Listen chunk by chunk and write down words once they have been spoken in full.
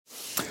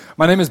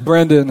My name is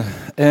Brandon,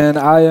 and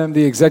I am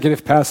the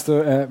executive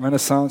pastor at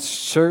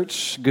Renaissance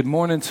Church. Good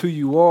morning to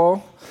you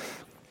all.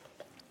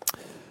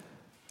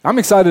 I'm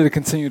excited to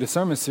continue the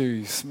sermon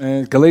series,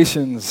 man.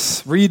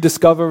 Galatians,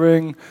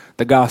 rediscovering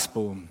the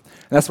gospel. And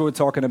that's what we're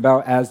talking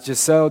about, as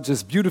Giselle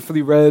just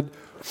beautifully read.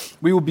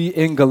 We will be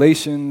in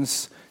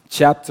Galatians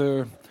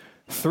chapter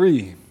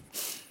 3.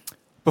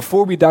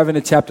 Before we dive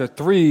into chapter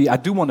 3, I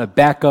do want to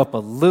back up a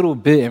little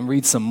bit and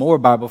read some more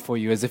Bible for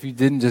you, as if you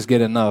didn't just get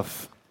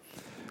enough.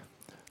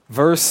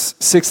 Verse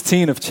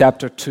 16 of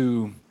chapter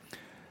 2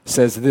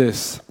 says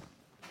this: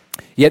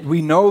 "Yet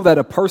we know that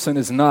a person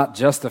is not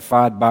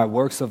justified by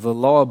works of the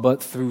law,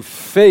 but through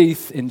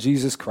faith in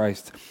Jesus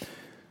Christ.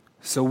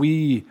 So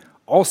we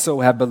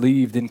also have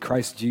believed in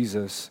Christ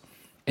Jesus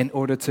in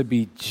order to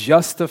be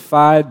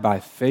justified by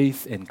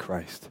faith in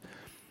Christ,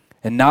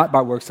 and not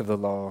by works of the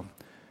law,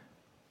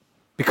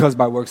 because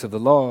by works of the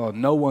law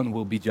no one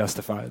will be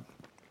justified."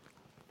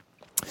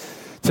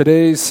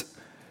 Today's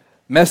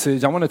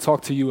message, I want to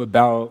talk to you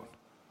about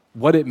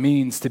what it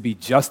means to be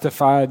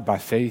justified by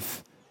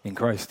faith in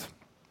Christ.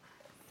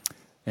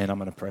 And I'm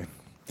going to pray.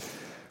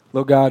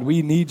 Lord God,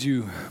 we need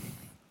you.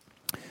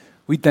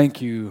 We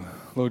thank you,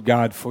 Lord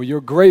God, for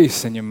your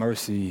grace and your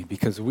mercy,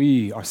 because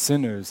we are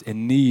sinners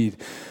in need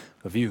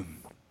of you.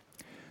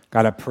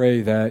 God, I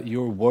pray that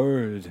your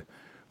word,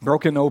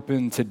 broken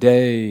open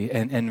today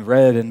and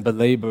read and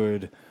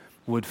belabored,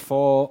 would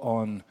fall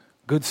on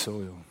good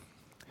soil,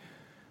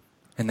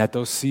 and that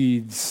those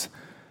seeds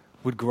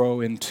would grow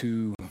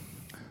into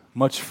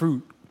much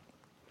fruit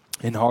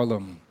in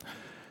Harlem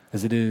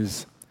as it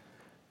is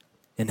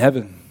in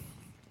heaven.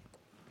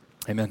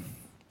 Amen.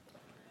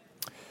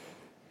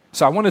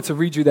 So I wanted to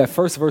read you that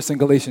first verse in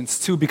Galatians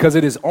 2, because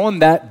it is on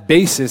that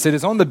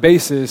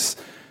basis,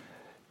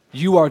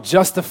 you are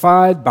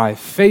justified by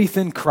faith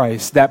in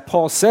Christ, that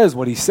Paul says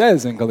what he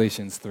says in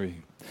Galatians 3.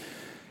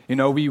 You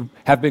know, we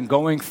have been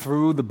going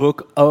through the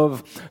book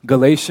of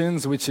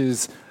Galatians, which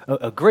is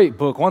a great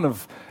book.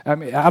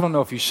 I don't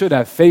know if you should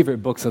have favorite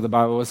books of the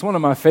Bible. It's one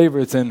of my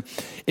favorites. And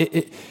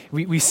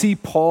we see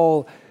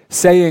Paul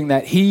saying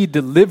that he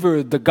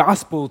delivered the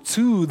gospel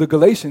to the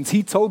Galatians.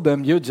 He told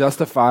them, you're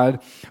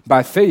justified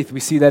by faith. We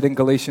see that in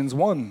Galatians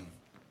 1.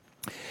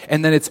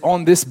 And then it's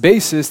on this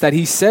basis that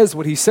he says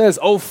what he says.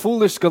 Oh,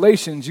 foolish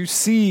Galatians, you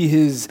see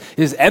his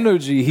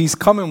energy he's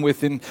coming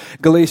with in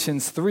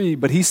Galatians 3,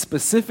 but he's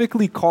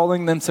specifically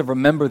calling them to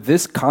remember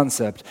this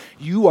concept.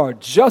 You are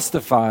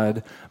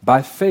justified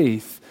by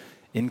faith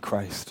in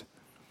Christ,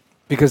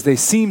 because they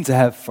seem to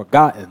have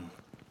forgotten.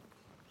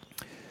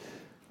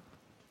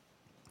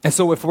 And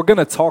so if we're going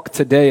to talk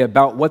today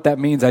about what that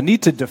means, I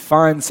need to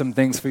define some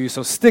things for you.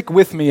 So stick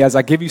with me as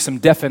I give you some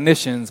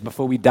definitions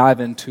before we dive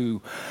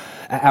into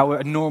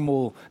our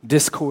normal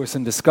discourse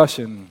and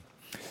discussion.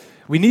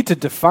 We need to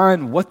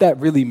define what that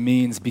really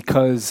means,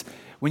 because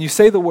when you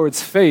say the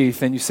words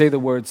faith and you say the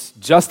words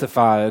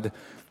justified,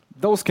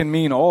 those can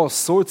mean all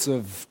sorts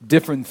of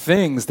different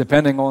things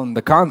depending on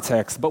the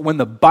context. But when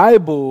the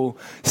Bible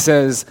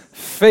says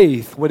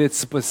faith, what it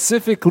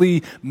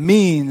specifically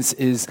means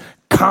is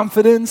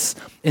confidence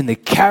in the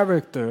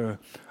character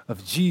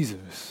of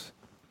Jesus.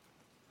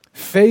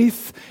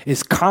 Faith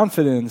is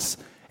confidence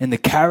in the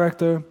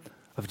character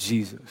of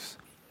Jesus.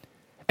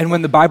 And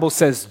when the Bible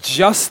says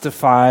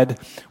justified,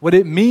 what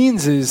it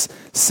means is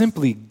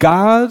simply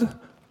God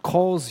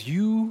calls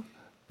you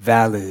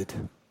valid.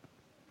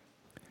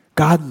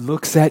 God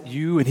looks at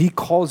you and he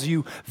calls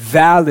you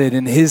valid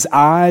in his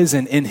eyes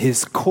and in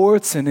his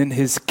courts and in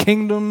his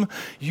kingdom.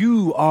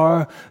 You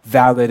are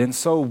valid. And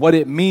so what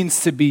it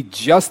means to be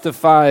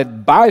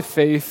justified by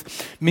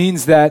faith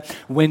means that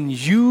when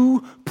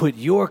you put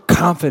your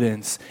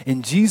confidence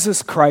in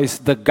Jesus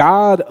Christ, the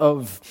God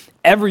of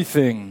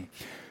everything,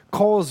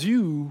 calls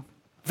you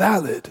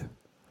valid.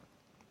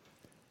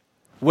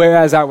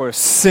 Whereas our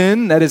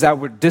sin, that is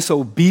our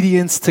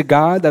disobedience to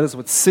God, that is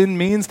what sin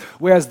means.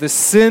 Whereas the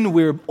sin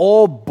we're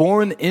all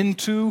born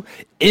into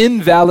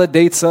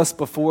invalidates us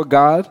before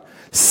God,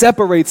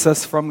 separates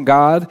us from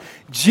God,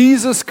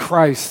 Jesus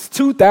Christ,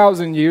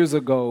 2,000 years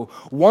ago,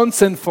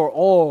 once and for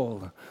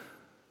all,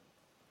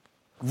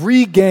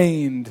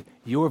 regained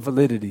your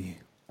validity,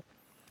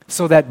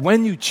 so that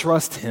when you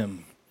trust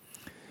him,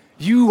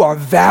 you are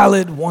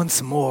valid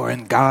once more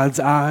in God's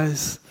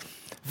eyes,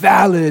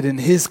 valid in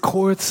his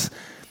courts.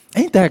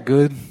 Ain't that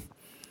good?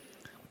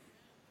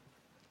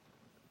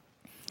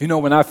 You know,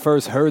 when I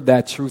first heard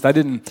that truth, I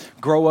didn't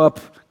grow up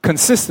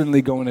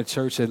consistently going to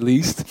church, at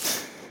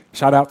least.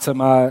 Shout out to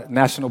my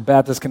National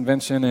Baptist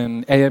Convention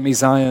and AME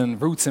Zion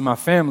roots in my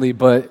family,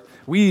 but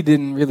we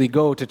didn't really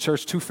go to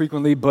church too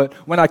frequently. But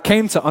when I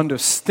came to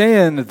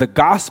understand the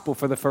gospel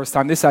for the first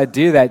time, this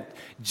idea that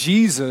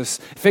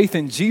faith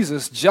in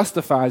Jesus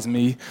justifies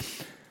me,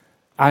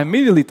 I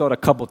immediately thought a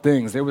couple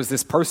things. There was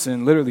this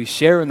person literally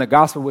sharing the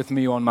gospel with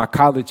me on my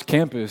college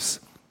campus,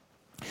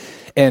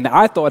 and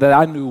I thought that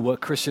I knew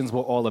what Christians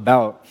were all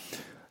about.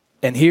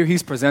 And here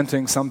he's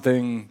presenting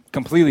something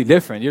completely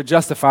different. You're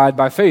justified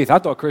by faith. I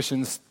thought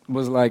Christians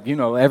was like,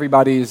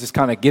 everybody is just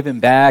kind of giving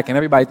back and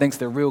everybody thinks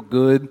they're real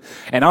good.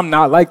 And I'm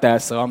not like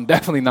that, so I'm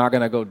definitely not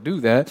going to go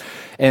do that.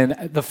 And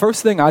the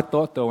first thing I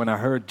thought, though, when I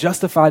heard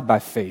justified by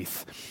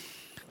faith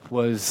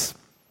was,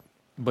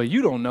 but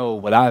you don't know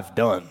what I've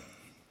done.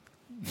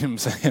 You know what I'm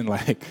saying?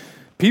 Like,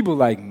 people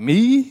like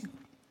me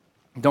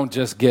don't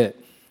just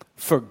get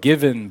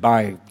forgiven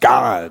by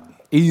God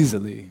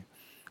easily.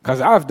 Because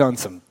I've done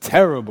some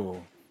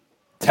terrible,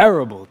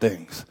 terrible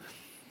things.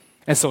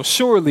 And so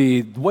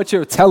surely what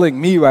you're telling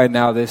me right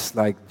now, this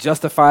like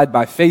justified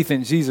by faith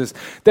in Jesus,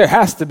 there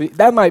has to be,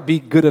 that might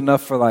be good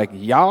enough for like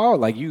y'all.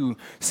 Like you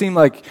seem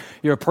like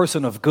you're a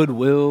person of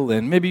goodwill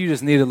and maybe you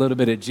just need a little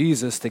bit of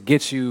Jesus to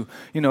get you,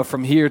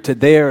 from here to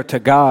there to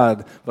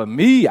God. But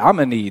me, I'm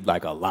going to need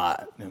like a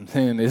lot. You know what I'm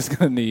saying? It's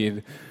going to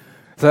need.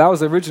 So that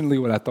was originally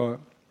what I thought.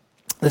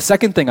 The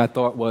second thing I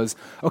thought was,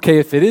 okay,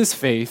 if it is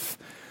faith,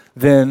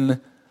 then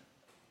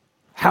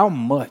how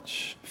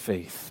much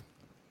faith?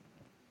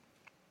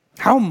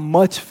 How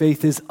much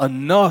faith is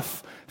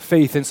enough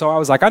faith? And so I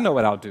was like, I know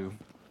what I'll do.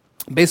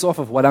 Based off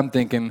of what I'm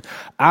thinking,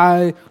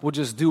 I will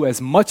just do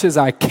as much as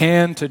I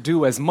can to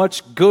do as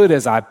much good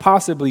as I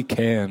possibly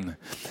can.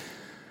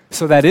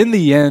 So that in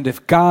the end,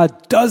 if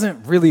God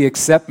doesn't really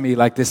accept me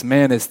like this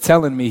man is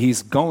telling me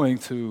he's going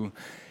to,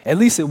 at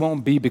least it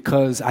won't be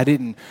because I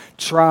didn't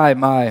try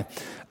my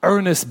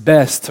earnest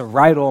best to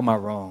right all my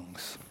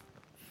wrongs.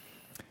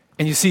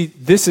 And you see,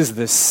 this is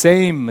the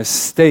same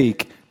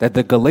mistake that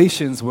the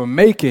Galatians were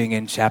making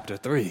in chapter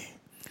 3.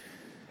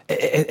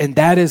 And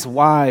that is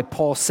why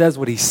Paul says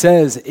what he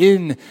says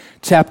in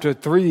chapter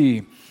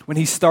 3 when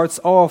he starts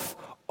off,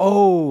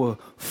 "Oh,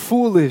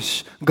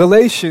 foolish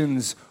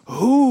Galatians,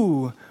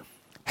 who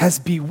has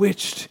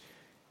bewitched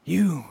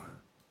you?"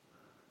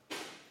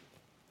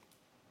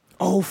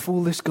 Oh,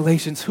 foolish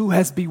Galatians, who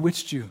has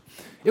bewitched you?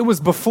 It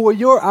was before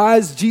your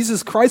eyes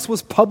Jesus Christ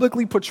was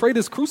publicly portrayed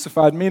as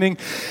crucified, meaning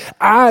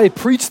I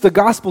preached the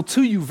gospel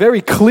to you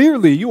very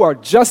clearly. You are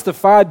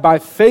justified by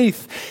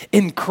faith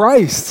in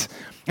Christ.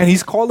 And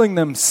he's calling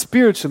them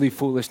spiritually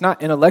foolish,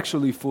 not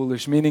intellectually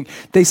foolish, meaning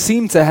they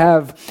seem to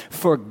have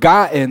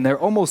forgotten. They're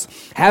almost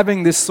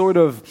having this sort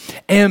of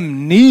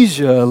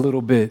amnesia a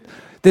little bit,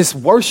 this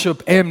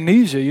worship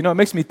amnesia. It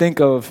makes me think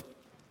of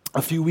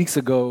a few weeks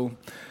ago,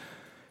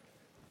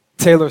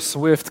 Taylor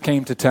Swift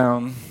came to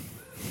town.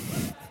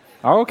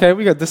 Oh, okay,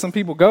 there's some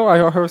people go.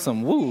 I heard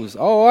some woos.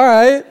 Oh, all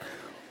right.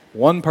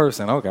 One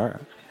person. Okay, all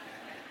right.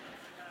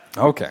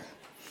 Okay.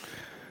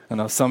 I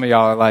know some of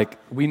y'all are like,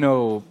 we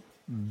know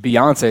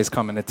Beyonce's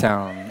coming to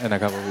town in a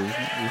couple of weeks.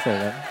 We say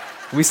that.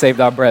 We saved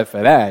our breath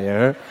for that, you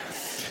heard?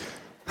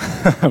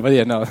 But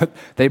yeah, no.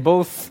 They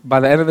both, by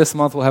the end of this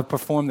month, will have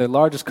performed their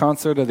largest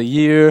concert of the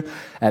year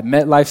at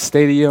MetLife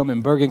Stadium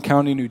in Bergen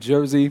County, New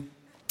Jersey.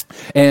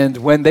 And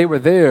when they were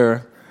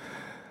there,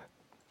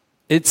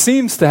 it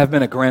seems to have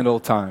been a grand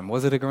old time.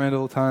 Was it a grand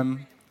old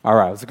time? All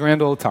right, it was a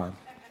grand old time,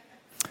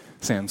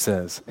 Sam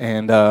says.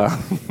 And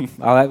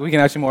we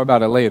can ask you more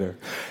about it later.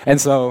 And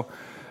so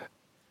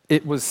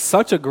it was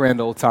such a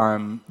grand old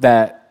time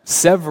that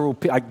several,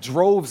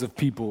 droves of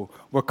people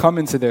were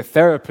coming to their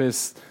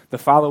therapists the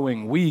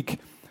following week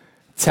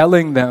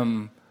telling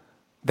them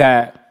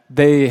that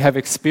they have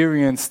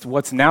experienced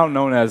what's now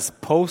known as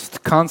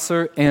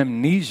post-concert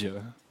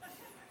amnesia,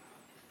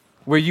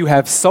 where you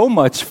have so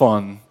much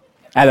fun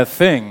at a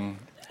thing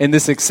in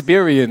this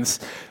experience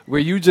where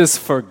you just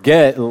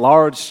forget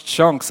large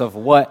chunks of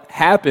what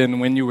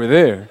happened when you were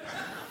there.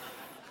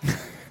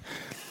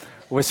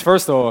 Which,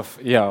 first off,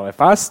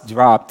 if I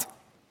dropped,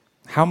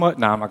 how much?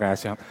 Nah, I'm not going to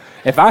ask you.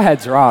 If I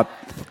had dropped,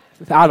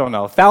 I don't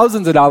know,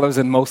 thousands of dollars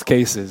in most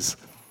cases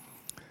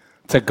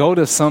to go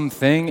to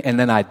something and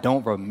then I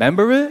don't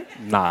remember it,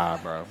 nah,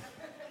 bro.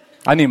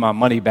 I need my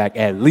money back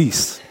at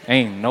least.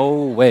 Ain't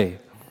no way.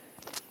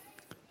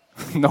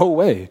 No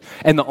way.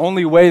 And the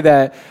only way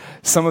that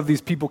some of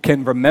these people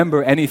can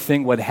remember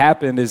anything what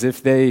happened is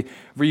if they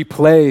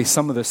replay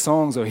some of the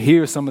songs or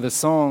hear some of the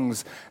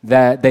songs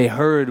that they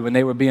heard when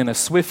they were being a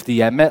Swiftie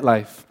at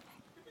MetLife.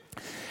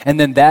 And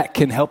then that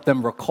can help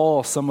them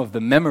recall some of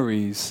the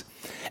memories.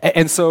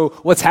 And so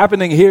what's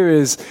happening here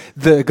is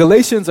the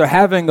Galatians are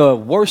having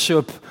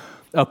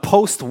a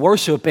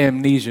post-worship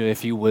amnesia,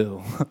 if you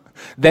will.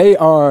 They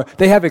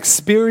have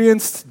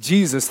experienced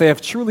Jesus. They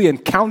have truly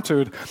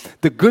encountered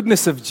the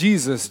goodness of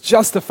Jesus,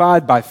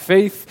 justified by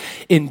faith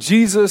in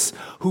Jesus,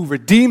 who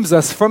redeems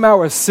us from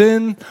our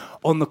sin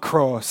on the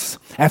cross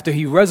after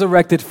he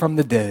resurrected from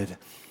the dead.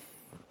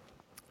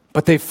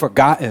 But they've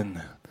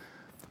forgotten,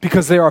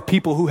 because there are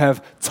people who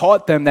have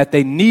taught them that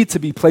they need to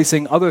be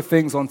placing other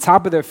things on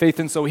top of their faith.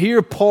 And so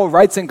here Paul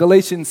writes in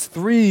Galatians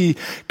 3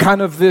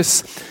 kind of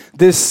this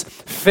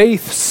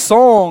faith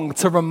song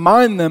to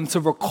remind them, to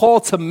recall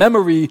to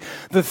memory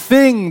the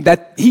thing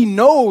that he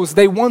knows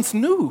they once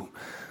knew.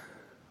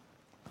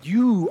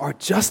 You are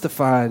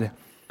justified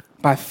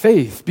by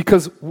faith.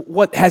 Because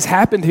what has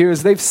happened here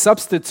is they've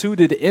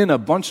substituted in a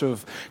bunch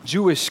of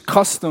Jewish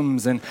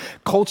customs and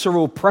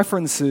cultural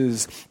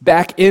preferences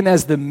back in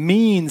as the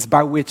means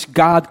by which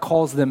God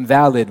calls them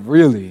valid,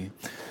 really.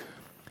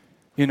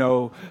 You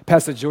know,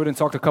 Pastor Jordan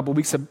talked a couple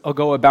weeks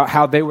ago about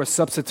how they were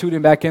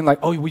substituting back in, like,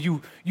 oh, well,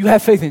 you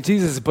have faith in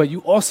Jesus, but you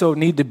also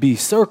need to be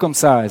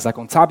circumcised, like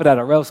on top of that,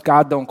 or else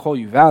God don't call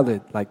you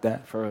valid like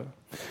that for real.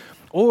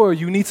 Or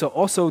you need to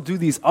also do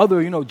these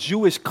other,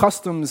 Jewish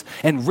customs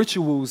and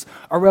rituals,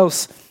 or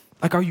else,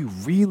 like, are you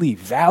really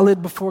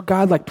valid before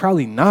God? Like,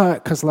 probably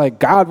not, because, like,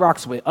 God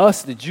rocks with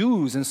us, the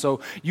Jews, and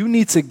so you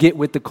need to get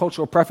with the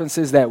cultural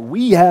preferences that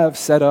we have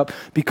set up,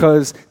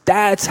 because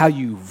that's how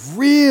you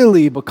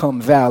really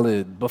become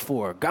valid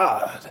before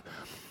God.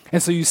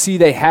 And so you see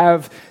they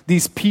have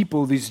these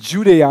people, these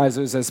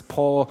Judaizers, as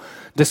Paul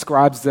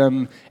describes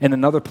them in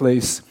another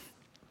place,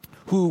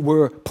 who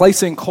were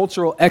placing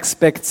cultural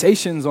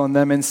expectations on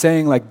them and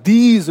saying, like,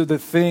 these are the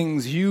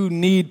things you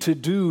need to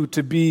do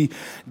to be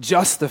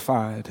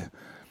justified.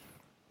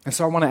 And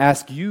so I want to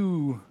ask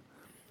you,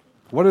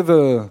 what are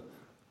the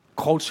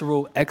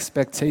cultural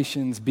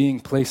expectations being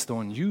placed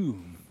on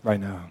you right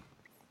now,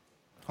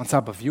 on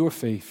top of your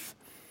faith,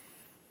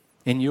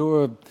 in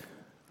your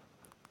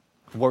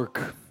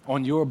work,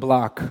 on your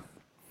block,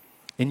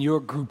 in your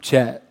group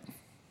chat?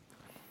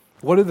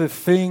 What are the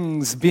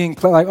things being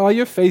played? Like, oh,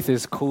 your faith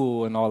is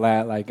cool and all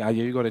that. Like,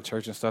 you go to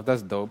church and stuff.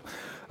 That's dope.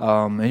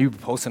 And you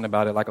posting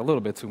about it like a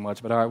little bit too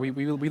much. But all right,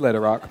 we let it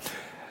rock.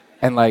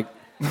 And like,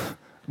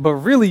 but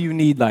really you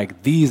need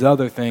like these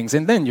other things.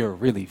 And then you're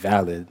really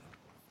valid.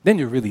 Then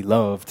you're really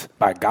loved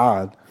by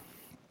God.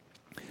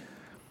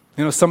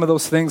 Some of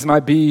those things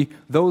might be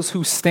those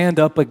who stand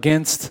up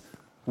against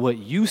what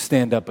you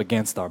stand up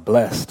against are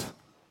blessed.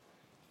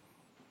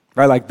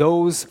 Right, like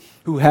those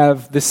who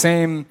have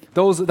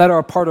those that are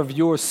a part of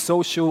your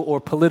social or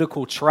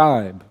political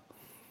tribe,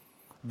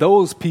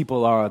 those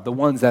people are the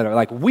ones that are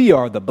like, we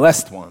are the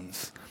blessed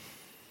ones.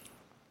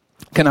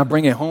 Can I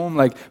bring it home?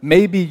 Like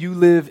maybe you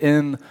live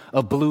in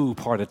a blue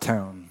part of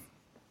town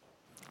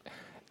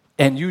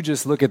and you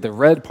just look at the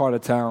red part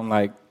of town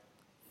like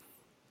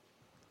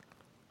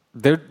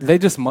they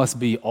just must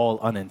be all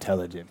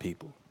unintelligent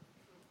people.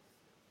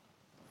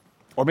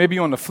 Or maybe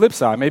on the flip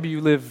side, maybe you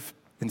live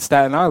in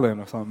Staten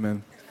Island or something,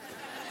 man.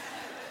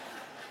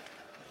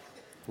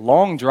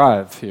 Long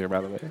drive here, by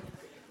the way.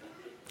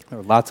 There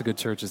are lots of good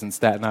churches in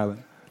Staten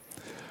Island.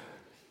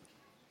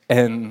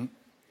 And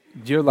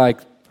you're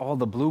like, all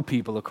the blue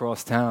people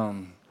across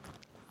town,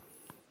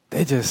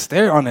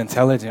 they're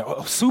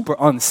unintelligent, super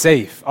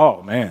unsafe.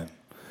 Oh, man.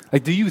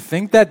 Like, do you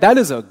think that? That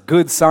is a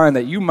good sign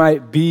that you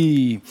might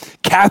be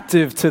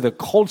captive to the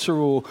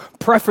cultural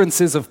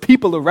preferences of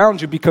people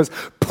around you, because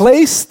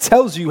place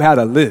tells you how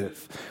to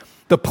live.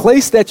 The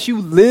place that you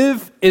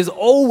live is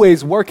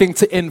always working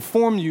to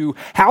inform you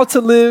how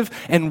to live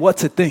and what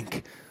to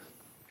think.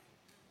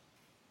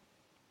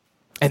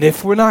 And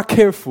if we're not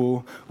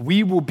careful,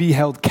 we will be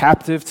held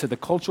captive to the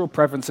cultural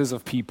preferences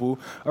of people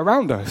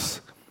around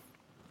us.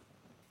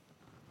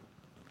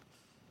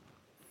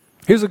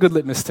 Here's a good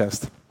litmus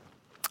test.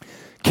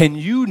 Can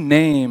you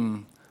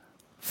name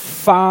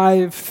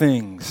 5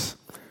 things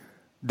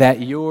that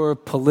your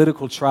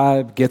political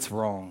tribe gets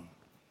wrong?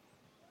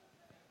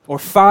 Or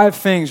 5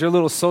 things, your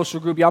little social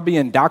group, y'all be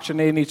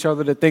indoctrinating each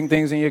other to think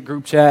things in your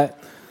group chat.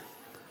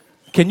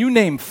 Can you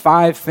name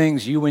 5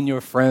 things you and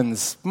your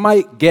friends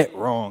might get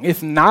wrong?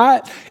 If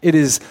not, it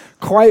is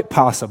quite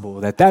possible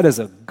that is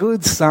a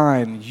good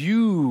sign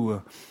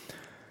you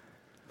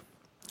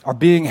are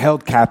being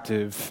held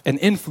captive and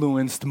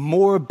influenced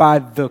more by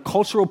the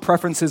cultural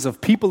preferences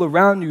of people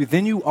around you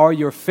than you are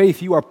your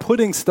faith. You are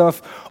putting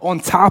stuff on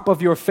top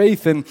of your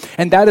faith, and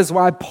that is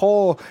why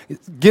Paul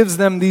gives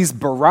them these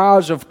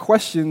barrage of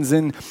questions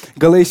in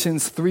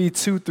Galatians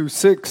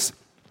 3:2-6,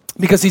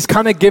 because he's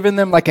kind of giving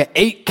them like an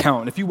 8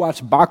 count. If you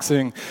watch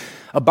boxing,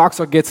 a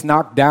boxer gets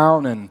knocked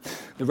down and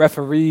the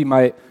referee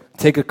might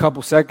take a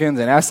couple seconds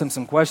and ask them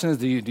some questions.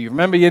 Do you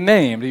remember your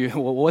name?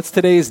 What's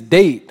today's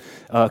date?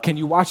 Can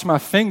you watch my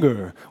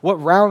finger? What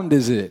round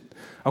is it?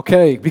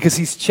 Okay, because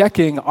he's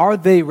checking, are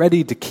they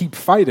ready to keep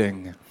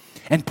fighting?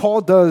 And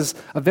Paul does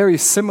a very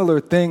similar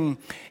thing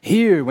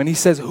here when he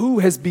says, who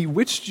has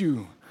bewitched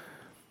you?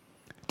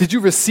 Did you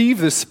receive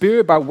the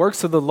Spirit by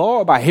works of the law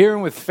or by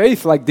hearing with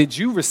faith? Like, did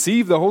you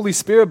receive the Holy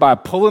Spirit by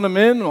pulling them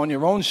in on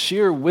your own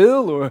sheer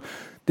will? Or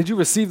did you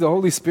receive the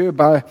Holy Spirit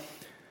by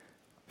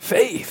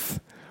faith?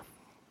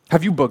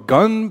 Have you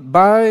begun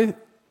by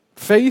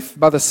faith,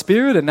 by the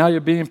Spirit, and now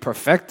you're being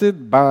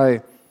perfected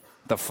by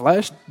the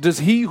flesh? Does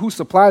he who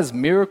supplies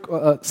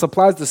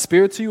the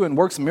Spirit to you and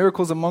works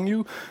miracles among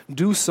you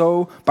do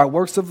so by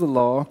works of the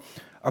law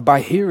or by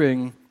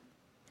hearing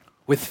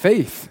with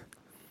faith?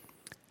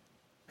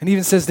 And he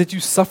even says that you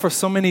suffer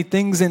so many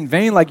things in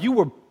vain, like you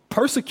were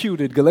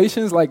persecuted,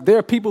 Galatians. Like there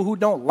are people who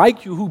don't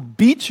like you, who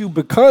beat you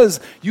because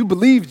you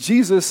believe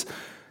Jesus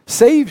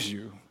saves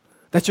you.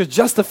 That you're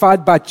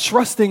justified by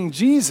trusting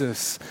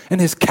Jesus and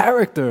his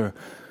character.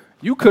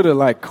 You could have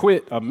like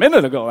quit a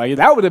minute ago. Like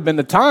that would have been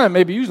the time.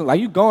 Maybe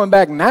you going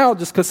back now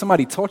just because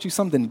somebody taught you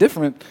something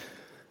different.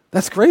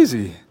 That's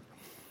crazy.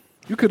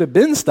 You could have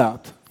been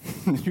stopped.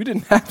 You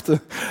didn't have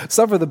to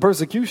suffer the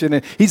persecution.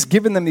 And he's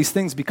given them these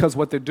things because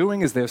what they're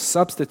doing is they're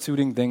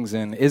substituting things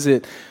in. Is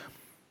it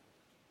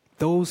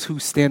those who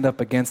stand up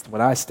against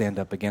what I stand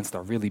up against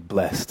are really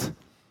blessed?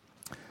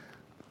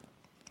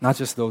 Not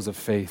just those of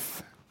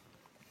faith.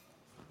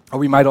 Or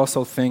we might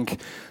also think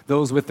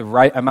those with the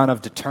right amount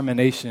of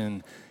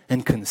determination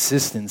and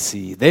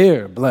consistency,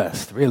 they're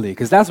blessed, really,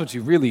 because that's what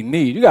you really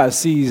need. You got to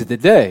seize the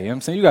day. You know what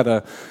I'm saying? You got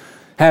to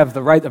have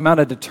the right amount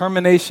of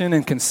determination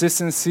and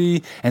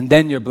consistency, and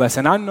then you're blessed.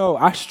 And I know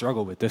I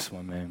struggle with this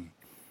one, man.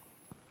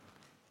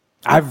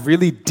 I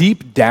really,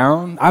 deep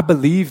down, I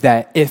believe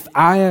that if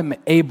I am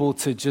able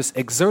to just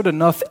exert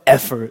enough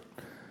effort,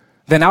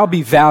 then I'll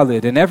be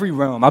valid in every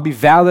realm. I'll be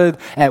valid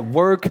at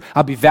work,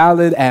 I'll be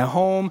valid at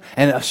home,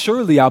 and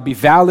surely I'll be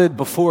valid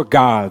before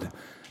God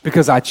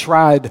because I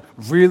tried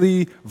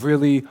really,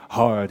 really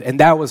hard. And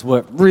that was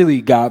what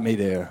really got me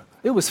there.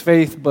 It was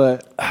faith,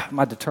 but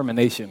my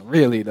determination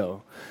really,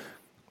 though,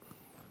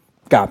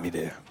 got me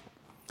there.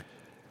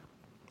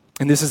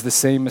 And this is the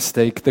same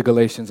mistake the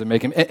Galatians are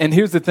making. And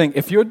here's the thing.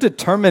 If your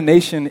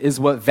determination is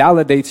what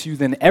validates you,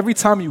 then every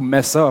time you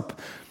mess up,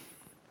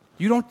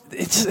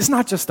 it's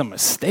not just a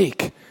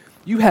mistake.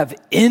 You have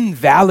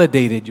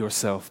invalidated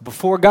yourself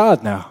before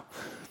God now,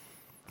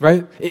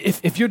 right?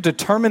 If your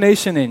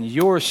determination and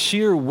your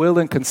sheer will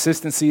and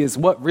consistency is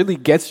what really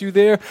gets you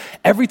there,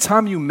 every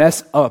time you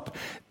mess up,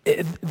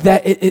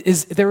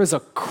 there is a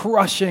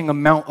crushing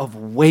amount of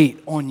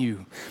weight on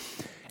you.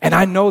 And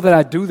I know that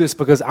I do this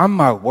because I'm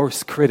my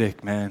worst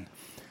critic, man.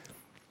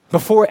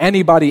 Before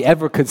anybody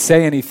ever could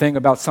say anything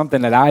about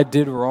something that I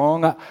did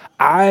wrong,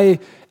 I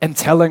am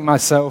telling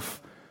myself,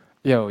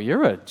 yo,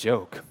 you're a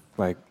joke,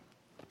 like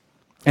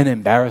an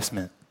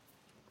embarrassment.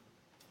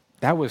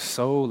 That was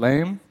so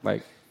lame,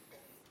 like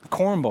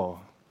cornball.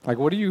 Like,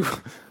 what are you?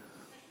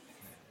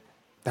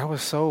 That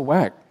was so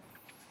whack.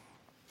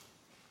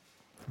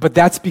 But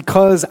that's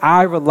because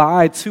I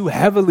rely too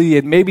heavily,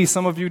 and maybe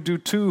some of you do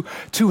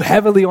too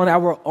heavily on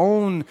our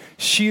own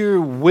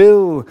sheer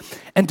will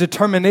and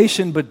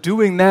determination. But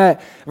doing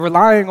that,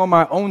 relying on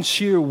my own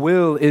sheer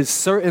will, is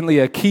certainly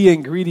a key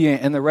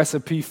ingredient in the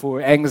recipe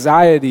for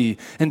anxiety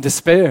and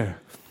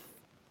despair.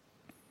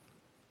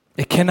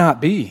 It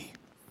cannot be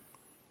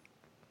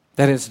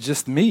that it's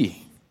just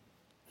me.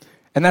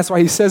 And that's why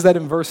he says that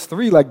in verse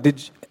 3, like,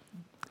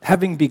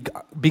 having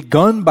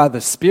begun by the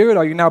Spirit,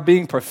 are you now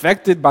being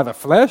perfected by the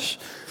flesh?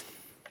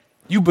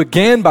 You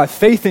began by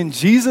faith in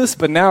Jesus,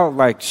 but now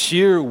like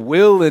sheer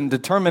will and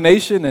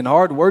determination and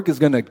hard work is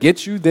going to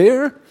get you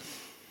there?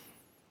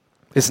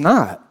 It's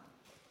not.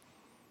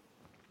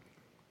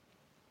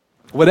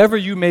 Whatever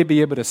you may be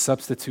able to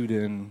substitute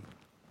in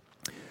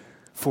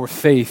for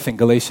faith in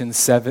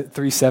Galatians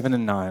 3, 7,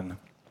 and 9,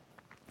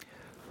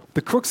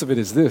 the crux of it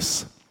is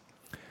this.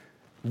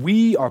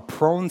 We are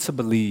prone to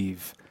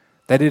believe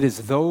that it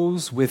is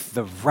those with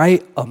the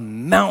right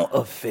amount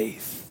of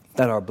faith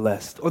that are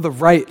blessed, or the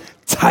right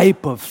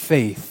type of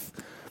faith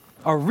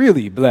are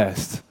really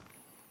blessed.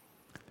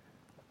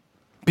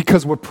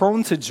 Because we're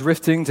prone to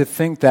drifting to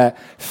think that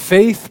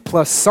faith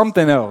plus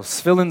something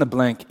else, fill in the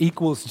blank,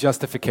 equals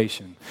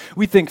justification.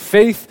 We think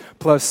faith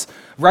plus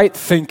right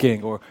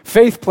thinking, or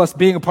faith plus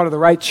being a part of the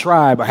right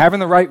tribe, or having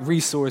the right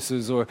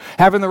resources, or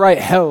having the right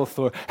health,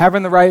 or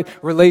having the right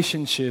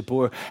relationship,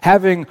 or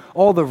having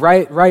all the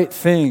right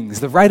things,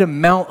 the right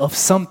amount of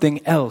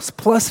something else,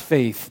 plus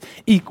faith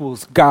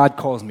equals God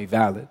calls me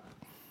valid.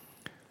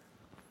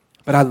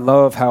 But I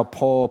love how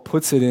Paul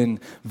puts it in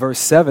verse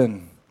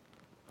 7.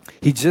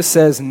 He just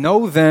says,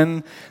 know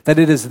then that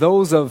it is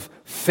those of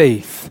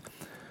faith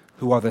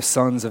who are the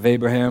sons of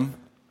Abraham.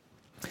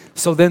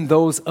 So then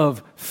those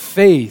of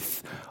faith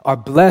are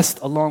blessed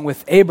along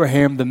with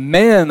Abraham, the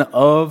man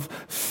of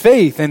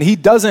faith. And he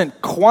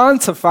doesn't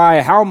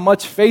quantify how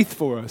much faith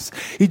for us.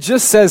 He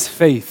just says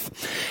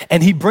faith.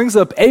 And he brings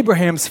up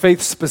Abraham's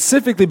faith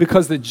specifically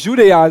because the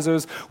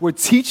Judaizers were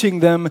teaching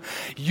them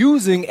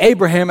using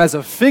Abraham as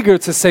a figure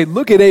to say,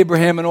 look at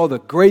Abraham and all the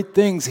great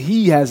things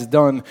he has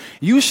done.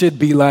 You should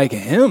be like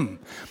him.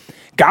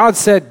 God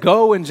said,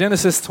 go in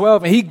Genesis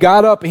 12, and he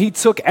got up and he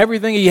took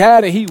everything he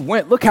had and he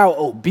went. Look how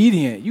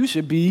obedient. You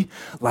should be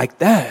like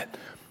that.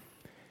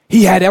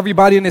 He had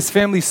everybody in his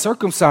family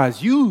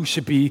circumcised. You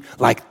should be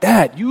like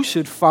that. You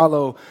should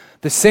follow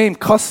the same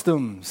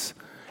customs,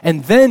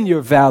 and then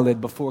you're valid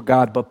before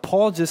God. But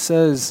Paul just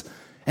says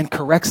and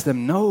corrects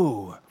them,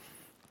 no,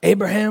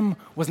 Abraham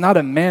was not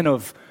a man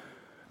of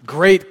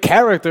great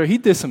character. He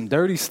did some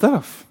dirty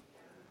stuff.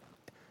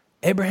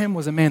 Abraham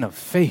was a man of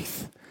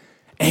faith.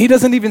 And he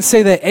doesn't even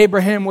say that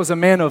Abraham was a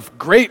man of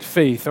great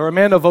faith or a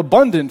man of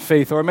abundant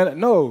faith or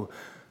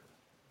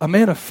a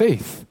man of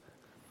faith.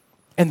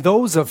 And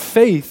those of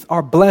faith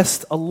are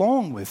blessed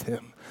along with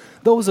him.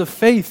 Those of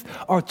faith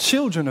are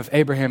children of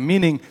Abraham,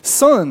 meaning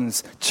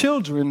sons,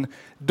 children,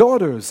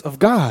 daughters of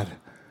God.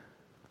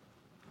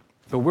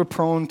 But we're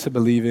prone to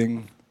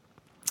believing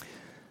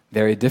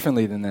very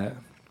differently than that.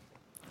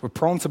 We're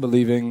prone to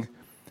believing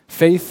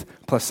faith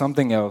plus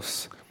something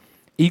else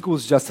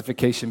equals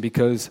justification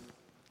because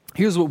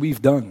here's what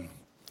we've done.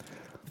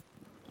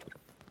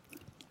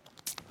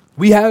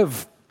 We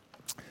have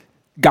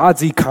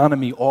God's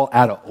economy all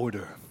out of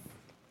order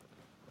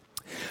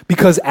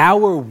because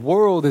our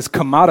world is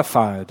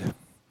commodified.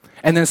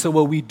 And then so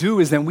what we do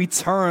is then we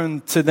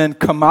turn to then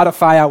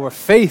commodify our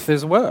faith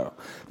as well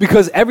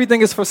because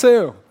everything is for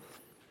sale.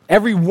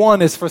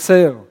 Everyone is for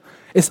sale.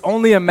 It's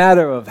only a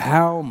matter of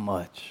how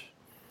much.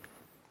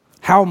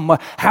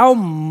 How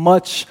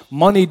much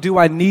money do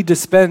I need to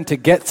spend to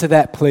get to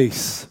that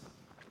place?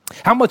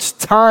 How much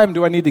time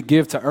do I need to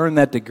give to earn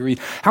that degree?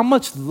 How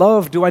much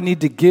love do I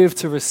need to give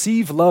to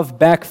receive love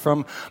back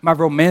from my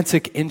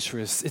romantic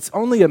interests? It's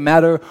only a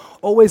matter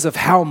always of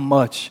how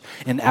much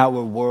in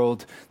our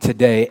world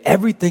today.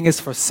 Everything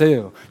is for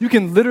sale. You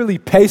can literally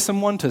pay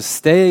someone to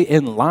stay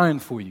in line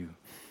for you.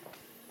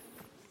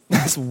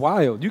 That's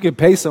wild. You can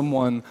pay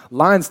someone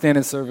line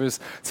standing service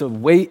to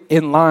wait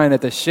in line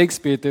at the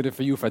Shakespeare Theater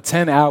for you for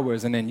 10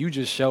 hours and then you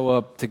just show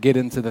up to get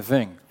into the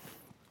thing.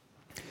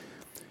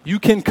 You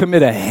can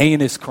commit a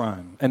heinous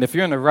crime. And if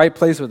you're in the right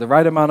place with the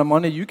right amount of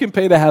money, you can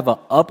pay to have an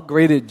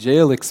upgraded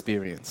jail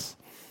experience.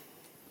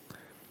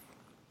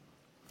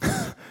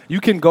 You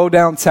can go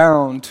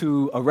downtown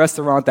to a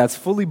restaurant that's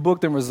fully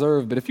booked and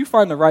reserved, but if you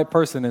find the right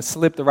person and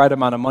slip the right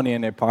amount of money in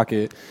their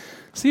pocket,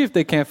 see if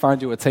they can't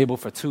find you a table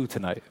for two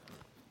tonight.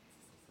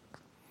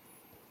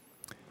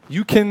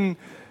 You can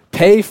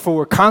pay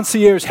for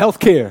concierge health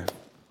care.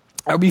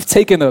 We've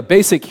taken a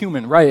basic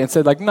human right and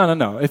said, like,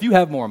 no. If you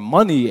have more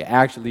money,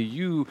 actually,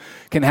 you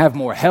can have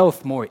more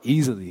health more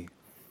easily.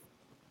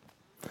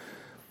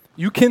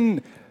 You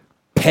can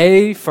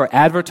pay for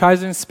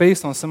advertising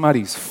space on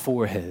somebody's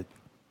forehead.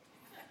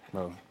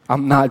 Bro,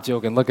 I'm not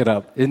joking. Look it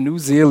up. In New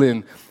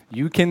Zealand,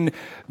 you can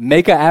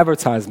make an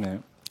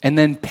advertisement and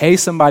then pay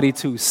somebody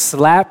to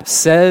slap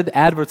said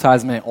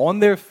advertisement on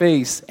their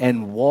face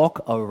and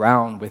walk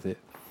around with it.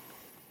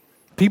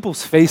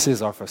 People's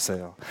faces are for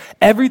sale.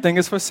 Everything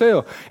is for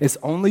sale. It's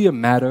only a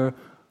matter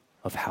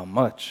of how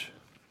much.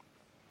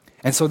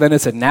 And so then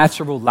it's a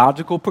natural,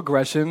 logical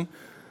progression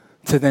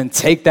to then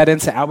take that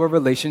into our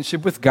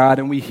relationship with God,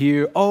 and we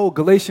hear, oh,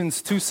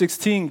 Galatians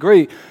 2:16,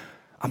 great.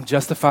 I'm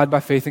justified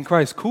by faith in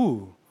Christ.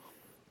 Cool.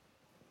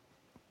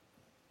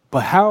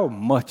 But how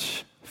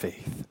much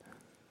faith?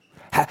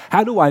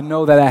 How do I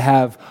know that I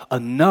have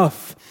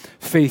enough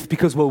faith?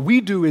 Because what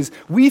we do is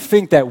we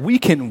think that we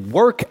can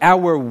work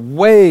our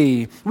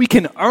way, we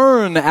can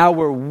earn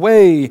our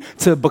way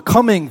to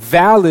becoming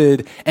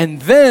valid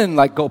and then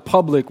like go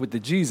public with the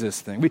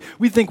Jesus thing.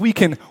 We think we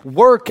can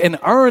work and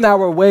earn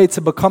our way to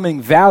becoming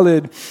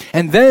valid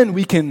and then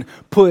we can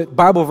put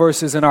Bible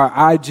verses in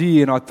our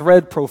IG and our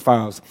thread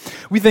profiles.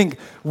 We think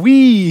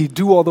we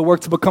do all the work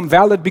to become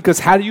valid because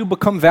how do you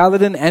become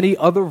valid in any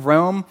other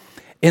realm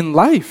in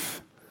life?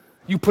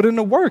 You put in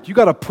the work. You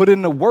got to put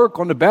in the work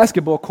on the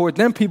basketball court.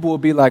 Then people will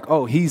be like,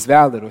 oh, he's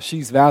valid or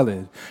she's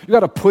valid. You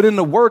got to put in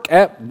the work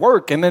at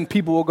work. And then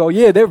people will go,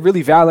 yeah, they're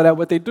really valid at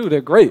what they do.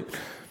 They're great.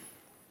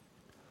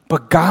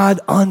 But God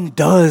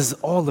undoes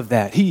all of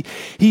that. He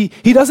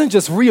doesn't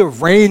just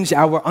rearrange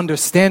our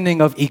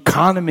understanding of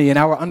economy and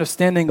our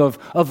understanding of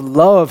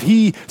love.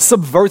 He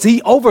subverts,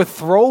 he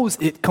overthrows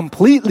it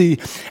completely.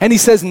 And he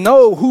says,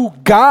 no, who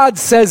God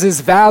says is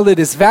valid.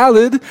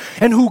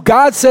 And who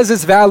God says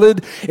is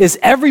valid is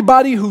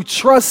everybody who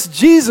trusts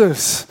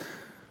Jesus.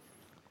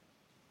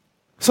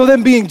 So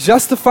then being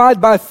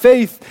justified by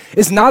faith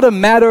is not a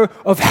matter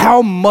of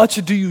how much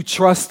do you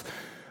trust,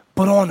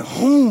 but on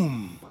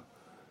whom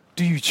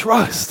do you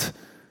trust?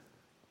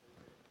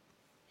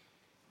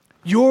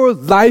 Your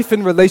life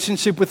and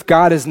relationship with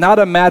God is not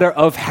a matter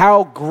of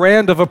how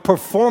grand of a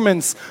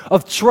performance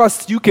of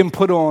trust you can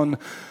put on,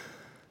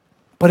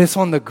 but it's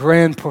on the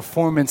grand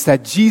performance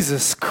that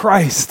Jesus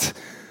Christ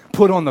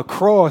put on the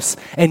cross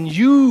and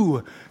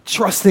you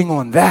trusting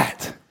on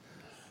that.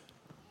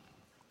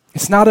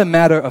 It's not a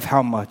matter of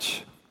how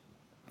much.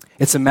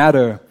 It's a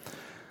matter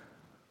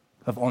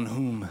of on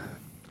whom.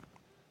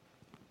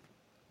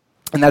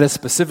 And that is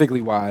specifically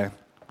why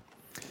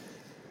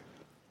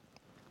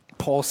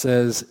Paul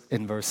says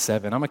in verse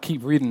 7, I'm going to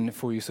keep reading it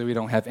for you so we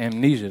don't have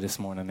amnesia this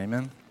morning,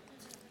 amen?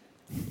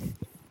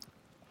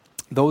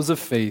 Those of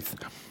faith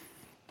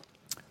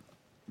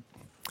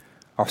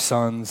are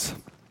sons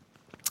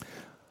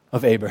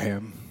of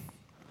Abraham.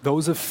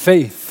 Those of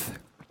faith,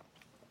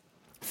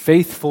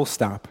 full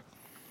stop,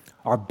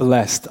 are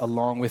blessed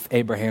along with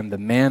Abraham, the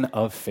man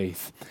of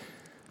faith.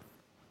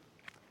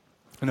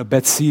 You know,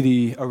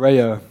 Betsy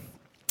Araya,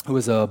 who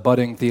is a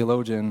budding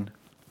theologian.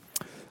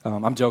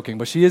 I'm joking,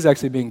 but she is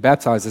actually being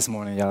baptized this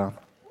morning, y'all.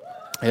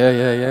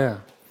 Yeah.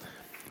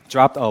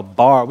 Dropped a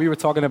bar. We were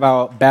talking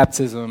about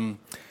baptism,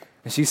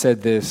 and she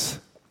said this: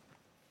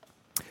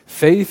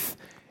 faith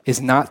is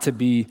not to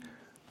be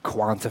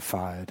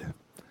quantified.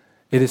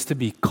 It is to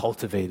be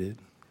cultivated.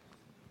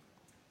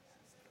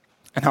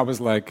 And I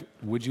was like,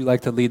 would you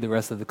like to lead the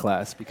rest of the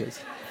class? Because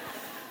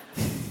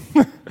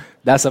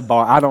that's a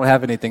bar. I don't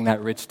have anything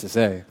that rich to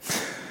say.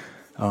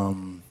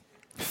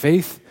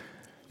 Faith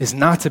is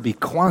not to be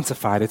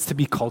quantified, it's to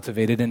be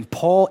cultivated. And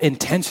Paul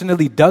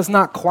intentionally does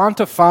not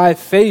quantify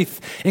faith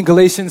in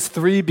Galatians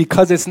 3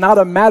 because it's not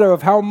a matter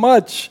of how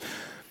much.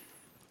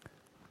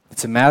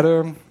 It's a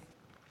matter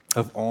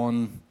of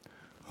on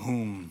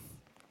whom.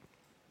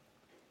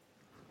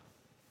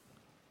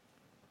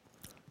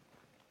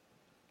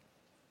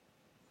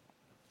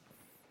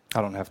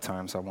 I don't have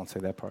time, so I won't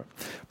say that part.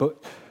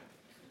 But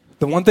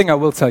the one thing I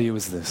will tell you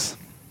is this.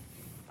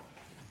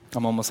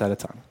 I'm almost out of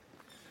time.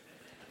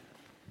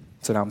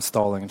 So now I'm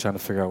stalling and trying to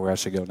figure out where I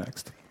should go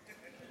next.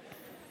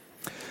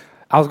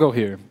 I'll go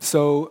here.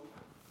 So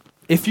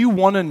if you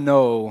want to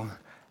know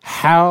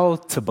how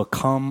to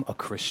become a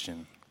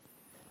Christian,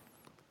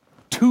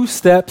 2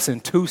 steps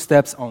and 2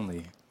 steps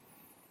only.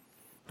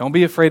 Don't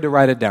be afraid to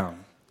write it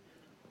down.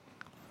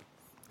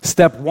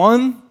 Step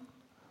 1,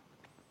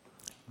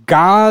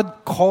 God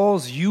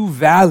calls you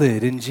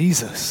valid in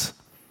Jesus.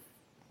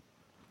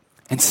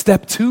 And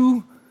step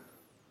 2,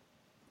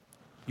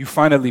 you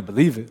finally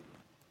believe it.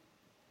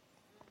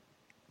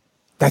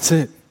 That's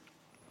it.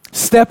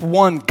 Step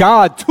 1,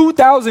 God,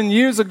 2,000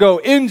 years ago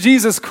in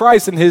Jesus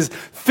Christ and his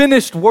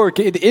finished work,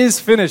 it is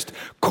finished,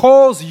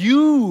 calls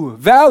you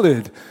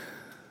valid.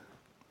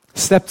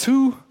 Step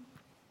 2,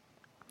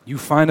 you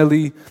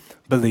finally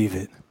believe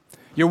it.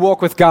 Your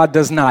walk with God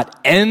does not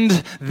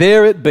end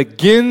there, it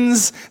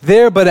begins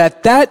there, but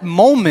at that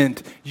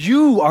moment,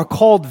 you are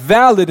called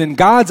valid in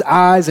God's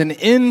eyes and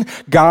in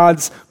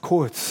God's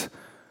courts.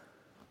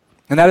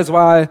 And that is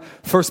why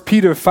 1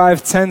 Peter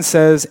 5:10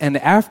 says, "And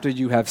after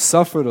you have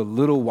suffered a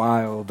little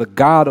while, the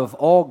God of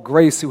all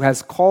grace who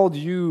has called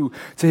you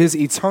to his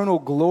eternal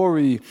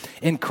glory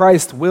in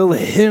Christ will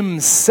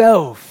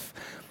himself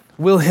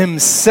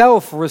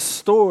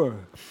restore,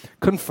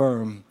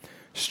 confirm,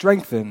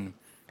 strengthen,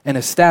 and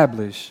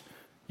establish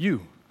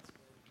you."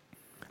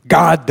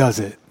 God does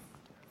it.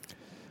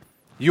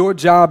 Your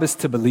job is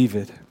to believe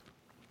it.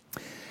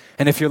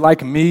 And if you're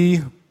like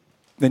me,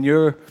 then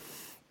your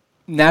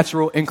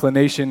natural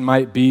inclination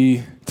might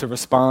be to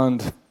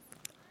respond,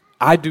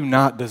 "I do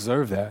not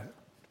deserve that,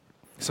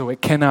 so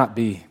it cannot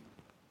be."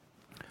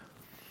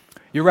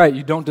 You're right,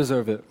 you don't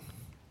deserve it.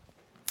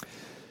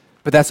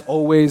 But that's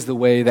always the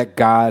way that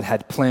God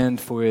had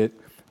planned for it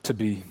to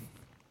be.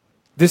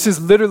 This is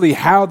literally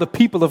how the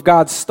people of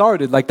God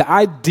started. Like the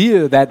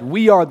idea that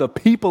we are the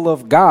people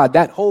of God,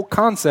 that whole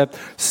concept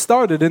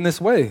started in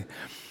this way.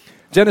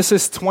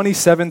 Genesis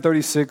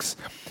 27:36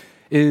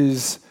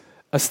 is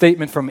a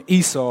statement from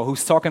Esau,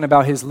 who's talking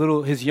about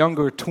his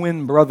younger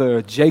twin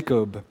brother,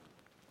 Jacob.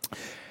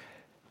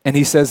 And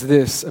he says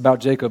this about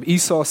Jacob.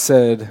 Esau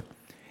said,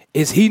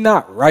 "Is he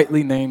not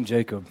rightly named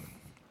Jacob?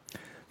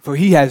 For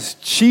he has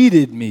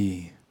cheated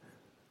me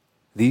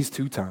these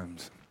 2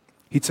 times.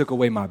 He took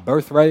away my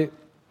birthright,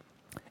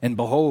 and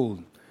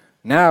behold,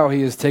 now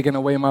he has taken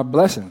away my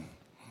blessing."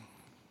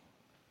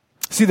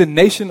 See, the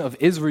nation of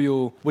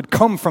Israel would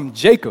come from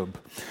Jacob.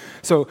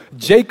 So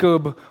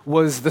Jacob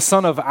was the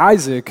son of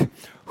Isaac,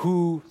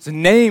 whose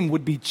name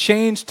would be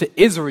changed to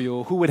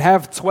Israel, who would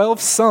have 12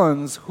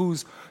 sons,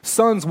 whose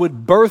sons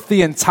would birth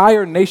the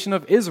entire nation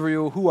of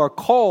Israel, who are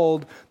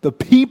called the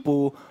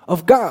people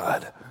of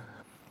God.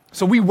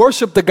 So we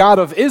worship the God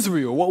of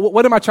Israel.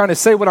 What am I trying to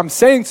say? What I'm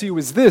saying to you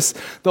is this: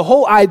 the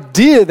whole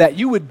idea that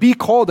you would be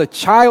called a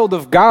child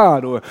of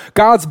God or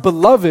God's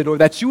beloved, or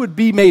that you would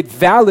be made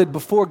valid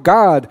before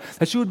God,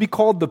 that you would be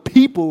called the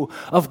people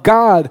of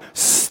God,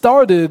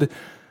 started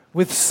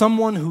with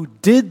someone who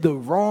did the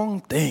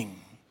wrong thing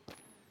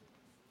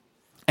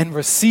and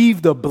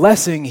received a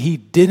blessing he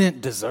didn't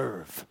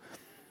deserve.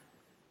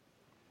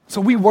 So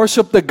we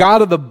worship the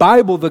God of the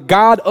Bible, the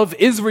God of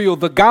Israel,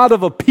 the God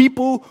of a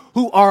people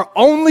who are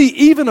only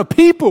even a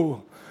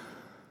people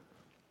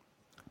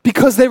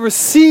because they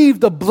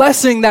received a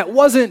blessing that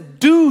wasn't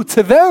due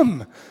to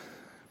them.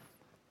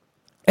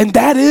 And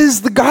that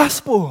is the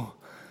gospel.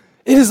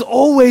 It has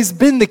always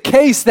been the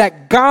case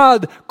that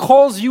God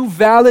calls you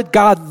valid.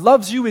 God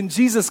loves you in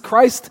Jesus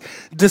Christ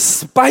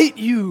despite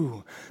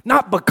you,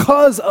 not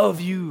because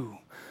of you.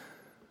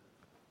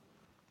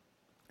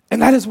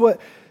 And that is what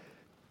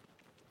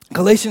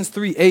Galatians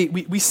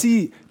 3:8, we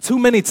see too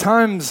many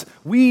times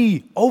we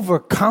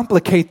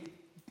overcomplicate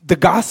the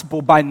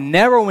gospel by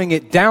narrowing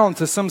it down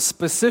to some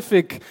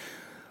specific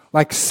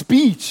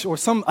speech or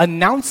some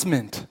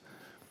announcement.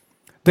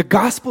 The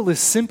gospel is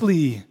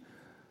simply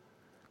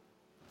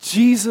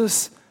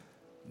Jesus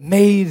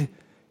made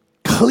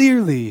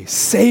clearly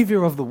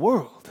Savior of the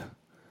world.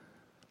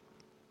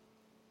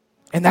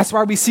 And that's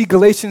why we see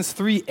Galatians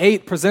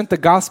 3:8 present the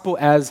gospel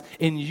as,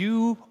 "In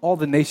you all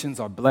the nations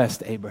are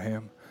blessed,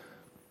 Abraham."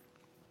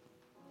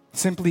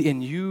 Simply,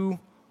 in you,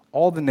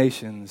 all the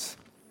nations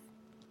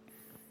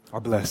are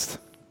blessed.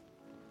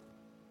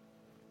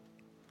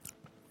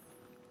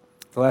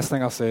 The last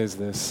thing I'll say is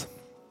this.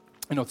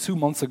 2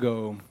 months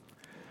ago,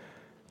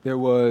 there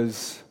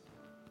was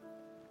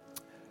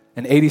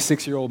an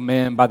 86-year-old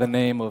man by the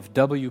name of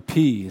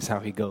WP, is how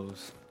he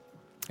goes.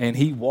 And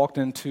he walked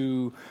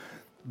into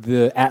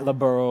the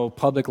Attleboro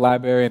Public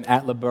Library in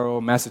Attleboro,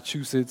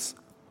 Massachusetts,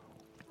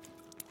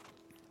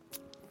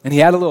 And he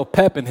had a little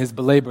pep in his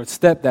belabored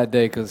step that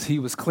day because he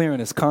was clearing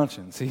his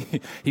conscience.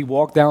 He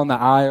walked down the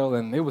aisle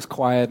and it was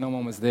quiet. No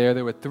one was there.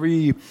 There were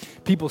 3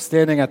 people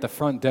standing at the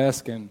front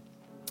desk, and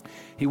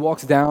he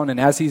walks down, and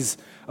as he's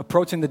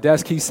approaching the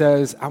desk, he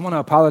says, I want to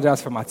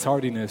apologize for my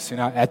tardiness.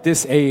 At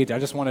this age, I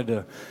just wanted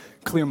to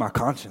clear my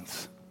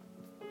conscience.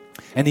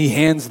 And he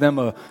hands them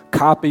a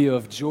copy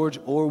of George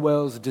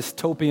Orwell's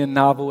dystopian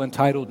novel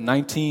entitled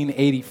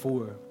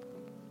 1984.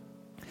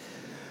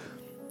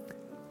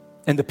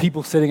 And the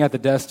people sitting at the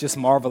desk just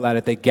marvel at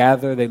it. They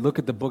gather, they look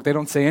at the book. They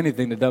don't say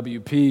anything to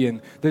WP,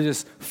 and they're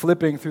just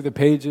flipping through the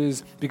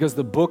pages because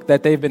the book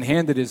that they've been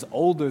handed is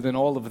older than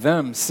all of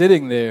them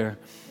sitting there.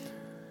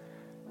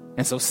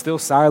 And so still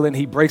silent,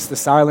 he breaks the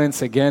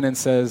silence again and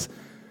says,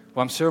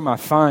 well, I'm sure my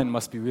fine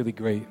must be really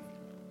great.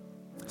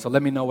 So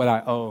let me know what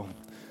I owe.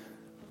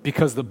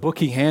 Because the book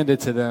he handed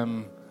to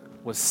them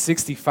was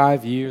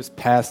 65 years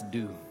past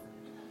due.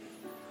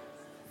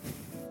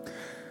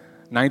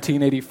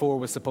 1984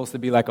 was supposed to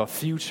be like a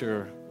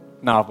future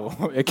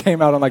novel. It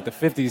came out in like the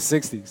 50s,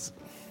 60s.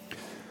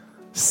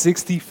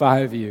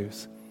 65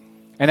 years.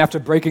 And after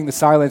breaking the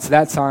silence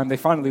that time, they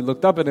finally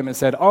looked up at him and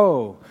said,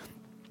 oh,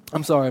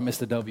 I'm sorry,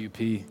 Mr.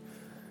 WP.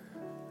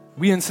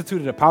 We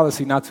instituted a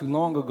policy not too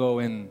long ago,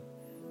 and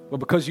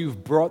because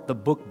you've brought the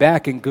book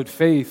back in good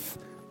faith,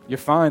 your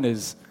fine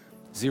is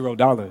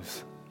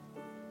 $0.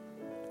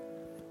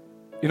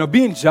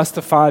 Being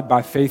justified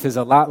by faith is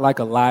a lot like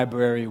a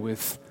library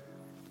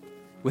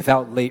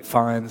without late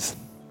fines.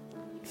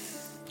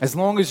 As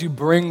long as you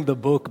bring the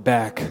book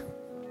back,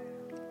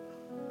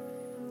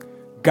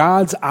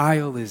 God's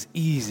aisle is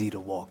easy to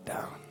walk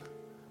down.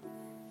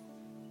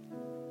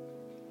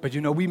 But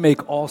we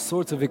make all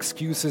sorts of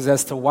excuses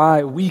as to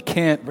why we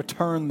can't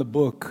return the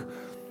book.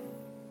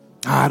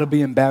 It'll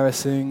be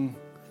embarrassing.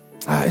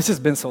 It's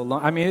just been so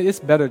long. It's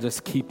better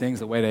just keep things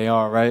the way they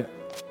are, right?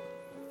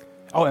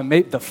 Oh, and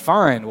the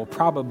fine will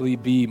probably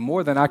be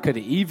more than I could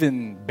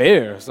even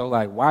bear. So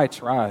why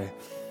try?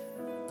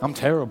 I'm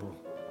terrible.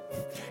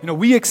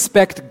 We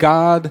expect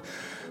God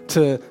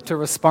to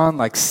respond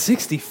like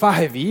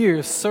 65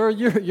 years. Sir,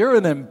 you're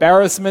an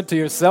embarrassment to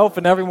yourself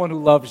and everyone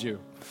who loves you.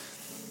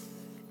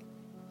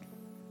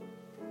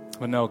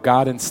 But no,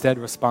 God instead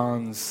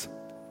responds,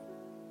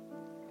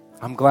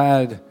 I'm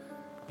glad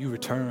you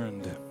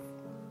returned.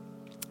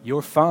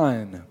 Your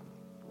fine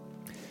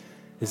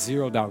is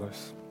 $0.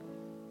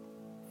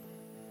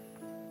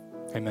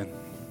 Amen.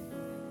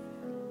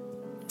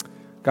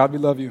 God, we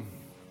love you.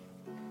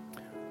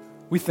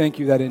 We thank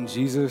you that in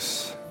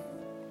Jesus,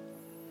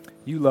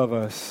 you love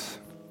us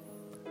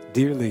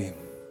dearly.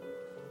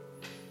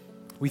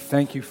 We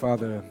thank you,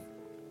 Father,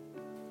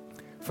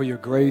 for your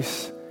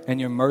grace and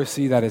your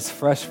mercy that is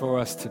fresh for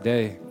us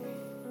today.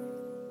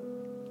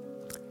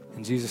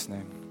 In Jesus'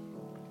 name,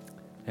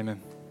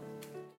 amen.